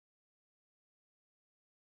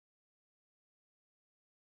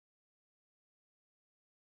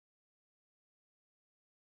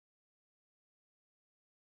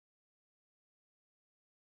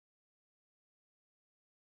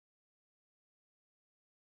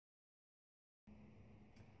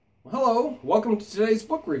Hello, welcome to today's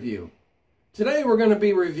book review. Today we're going to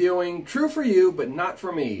be reviewing True for You But Not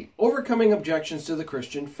for Me, Overcoming Objections to the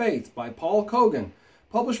Christian Faith by Paul Kogan,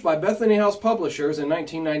 published by Bethany House Publishers in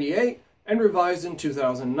 1998 and revised in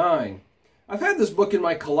 2009. I've had this book in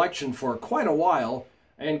my collection for quite a while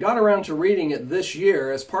and got around to reading it this year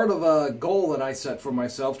as part of a goal that I set for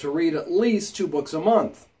myself to read at least 2 books a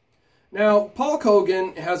month. Now, Paul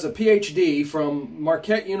Kogan has a PhD from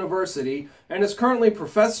Marquette University and is currently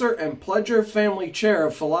Professor and Pledger Family Chair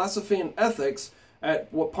of Philosophy and Ethics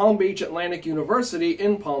at Palm Beach Atlantic University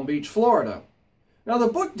in Palm Beach, Florida. Now, the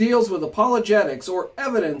book deals with apologetics or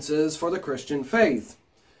evidences for the Christian faith.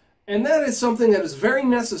 And that is something that is very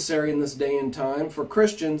necessary in this day and time for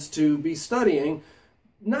Christians to be studying,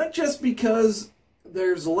 not just because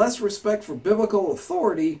there's less respect for biblical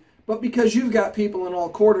authority, but because you've got people in all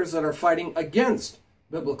quarters that are fighting against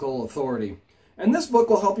biblical authority. And this book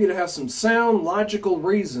will help you to have some sound, logical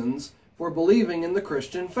reasons for believing in the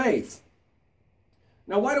Christian faith.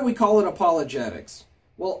 Now, why do we call it apologetics?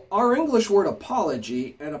 Well, our English word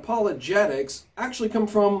apology and apologetics actually come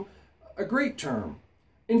from a Greek term.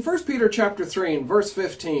 In 1 Peter chapter 3 and verse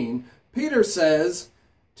 15, Peter says,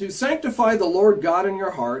 "To sanctify the Lord God in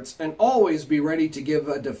your hearts, and always be ready to give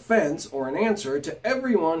a defense or an answer to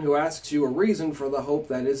everyone who asks you a reason for the hope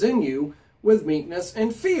that is in you, with meekness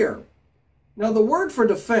and fear." Now, the word for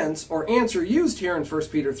defense or answer used here in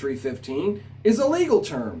 1 Peter 3:15 is a legal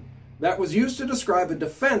term that was used to describe a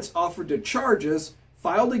defense offered to charges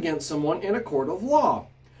filed against someone in a court of law.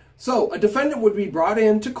 So, a defendant would be brought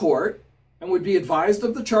into court and would be advised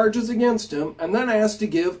of the charges against him and then asked to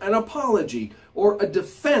give an apology or a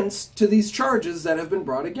defense to these charges that have been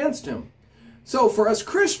brought against him. So for us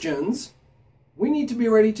Christians, we need to be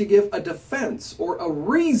ready to give a defense or a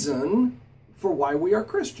reason for why we are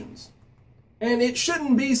Christians. And it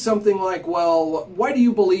shouldn't be something like, well, why do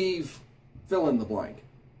you believe fill in the blank?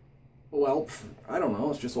 Well, I don't know,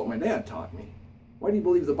 it's just what my dad taught me. Why do you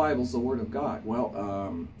believe the Bible's the Word of God?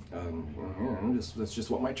 Well, that's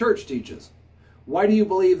just what my church teaches. Why do you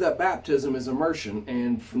believe that baptism is immersion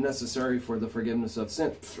and necessary for the forgiveness of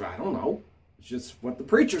sin? I don't know. It's just what the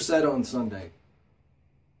preacher said on Sunday.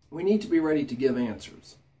 We need to be ready to give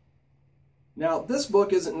answers. Now, this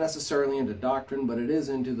book isn't necessarily into doctrine, but it is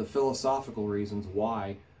into the philosophical reasons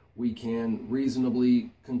why we can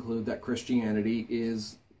reasonably conclude that Christianity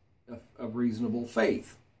is a reasonable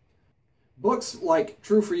faith. Books like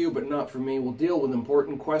True for You But Not for Me will deal with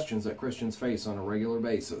important questions that Christians face on a regular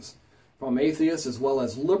basis, from atheists as well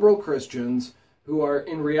as liberal Christians who are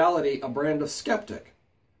in reality a brand of skeptic.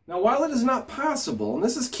 Now, while it is not possible, and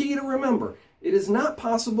this is key to remember, it is not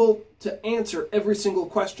possible to answer every single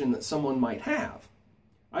question that someone might have.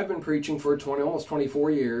 I've been preaching for almost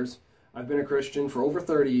 24 years. I've been a Christian for over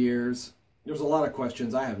 30 years. There's a lot of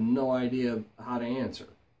questions I have no idea how to answer.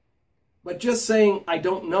 But just saying I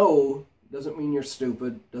don't know doesn't mean you're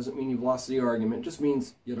stupid, doesn't mean you've lost the argument, just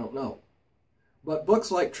means you don't know. But books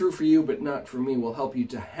like True for You But Not for Me will help you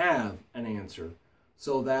to have an answer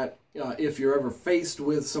so that if you're ever faced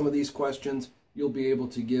with some of these questions, you'll be able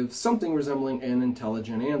to give something resembling an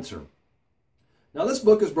intelligent answer. Now, this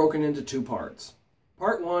book is broken into 2 parts.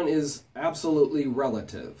 Part 1 is absolutely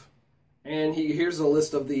relative. And here's a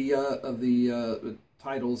list of the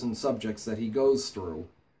titles and subjects that he goes through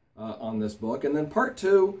on this book. And then Part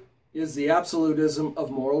 2 is the absolutism of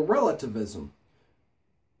moral relativism.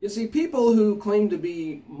 You see, people who claim to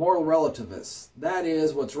be moral relativists, that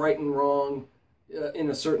is, what's right and wrong in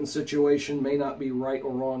a certain situation may not be right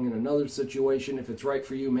or wrong in another situation. If it's right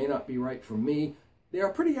for you, may not be right for me. They are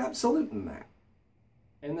pretty absolute in that.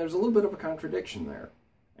 And there's a little bit of a contradiction there.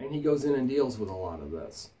 And he goes in and deals with a lot of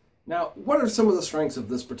this. Now, what are some of the strengths of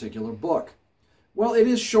this particular book? Well, it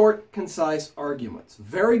is short, concise arguments.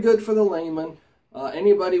 Very good for the layman.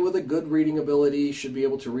 Anybody with a good reading ability should be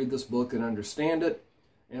able to read this book and understand it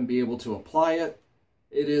and be able to apply it.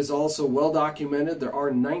 It is also well documented. There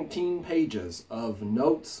are 19 pages of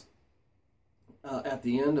notes at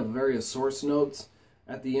the end, of various source notes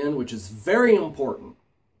at the end, which is very important.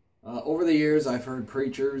 Over the years, I've heard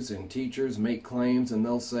preachers and teachers make claims, and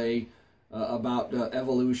they'll say about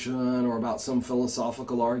evolution or about some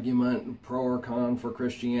philosophical argument, pro or con for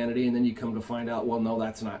Christianity, and then you come to find out, well, no,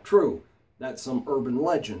 that's not true. That's some urban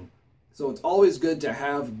legend. So it's always good to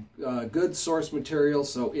have good source material,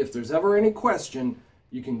 so if there's ever any question,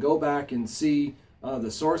 you can go back and see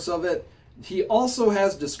the source of it. He also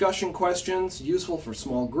has discussion questions, useful for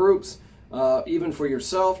small groups, even for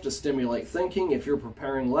yourself to stimulate thinking. If you're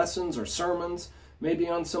preparing lessons or sermons, maybe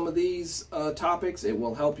on some of these topics, it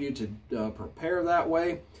will help you to prepare that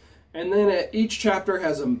way. And then each chapter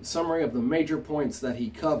has a summary of the major points that he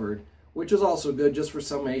covered, which is also good just for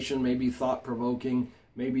summation, maybe thought-provoking,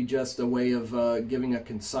 maybe just a way of giving a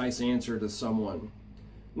concise answer to someone.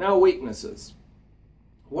 Now, weaknesses.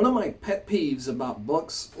 One of my pet peeves about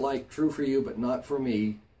books like True for You but Not for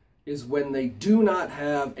Me is when they do not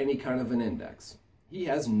have any kind of an index. He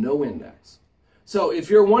has no index. So if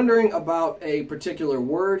you're wondering about a particular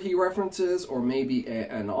word he references, or maybe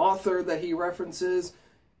an author that he references,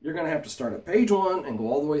 you're going to have to start at page 1 and go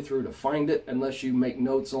all the way through to find it, unless you make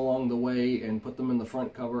notes along the way and put them in the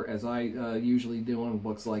front cover, as I usually do on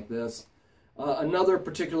books like this. Another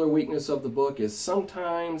particular weakness of the book is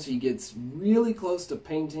sometimes he gets really close to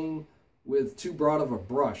painting with too broad of a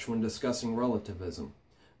brush when discussing relativism.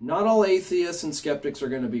 Not all atheists and skeptics are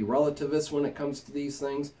going to be relativists when it comes to these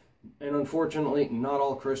things, and unfortunately, not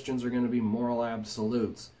all Christians are going to be moral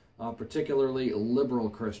absolutes, particularly liberal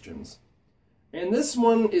Christians. And this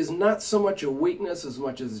one is not so much a weakness as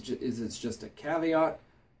much as it's just a caveat.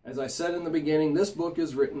 As I said in the beginning, this book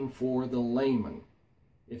is written for the layman.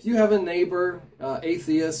 If you have a neighbor,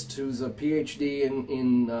 atheist, who's a PhD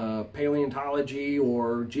in paleontology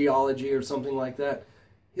or geology or something like that,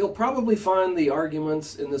 he'll probably find the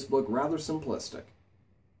arguments in this book rather simplistic.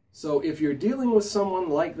 So if you're dealing with someone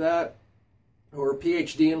like that, or a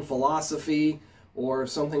PhD in philosophy or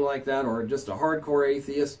something like that, or just a hardcore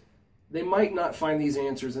atheist, they might not find these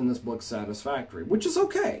answers in this book satisfactory, which is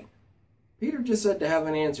okay. Peter just said to have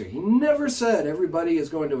an answer. He never said everybody is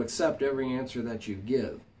going to accept every answer that you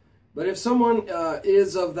give. But if someone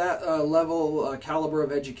is of that level, caliber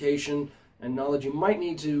of education and knowledge, you might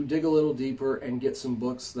need to dig a little deeper and get some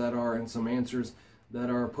books that are, and some answers that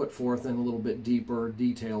are put forth in a little bit deeper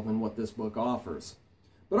detail than what this book offers.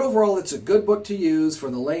 But overall, it's a good book to use for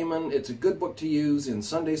the layman. It's a good book to use in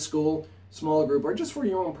Sunday school, small group, or just for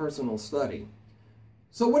your own personal study.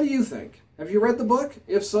 So what do you think? Have you read the book?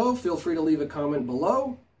 If so, feel free to leave a comment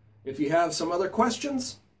below. If you have some other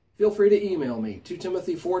questions, feel free to email me,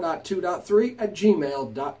 2timothy4.2.3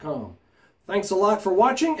 @gmail.com. Thanks a lot for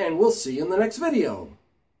watching, and we'll see you in the next video.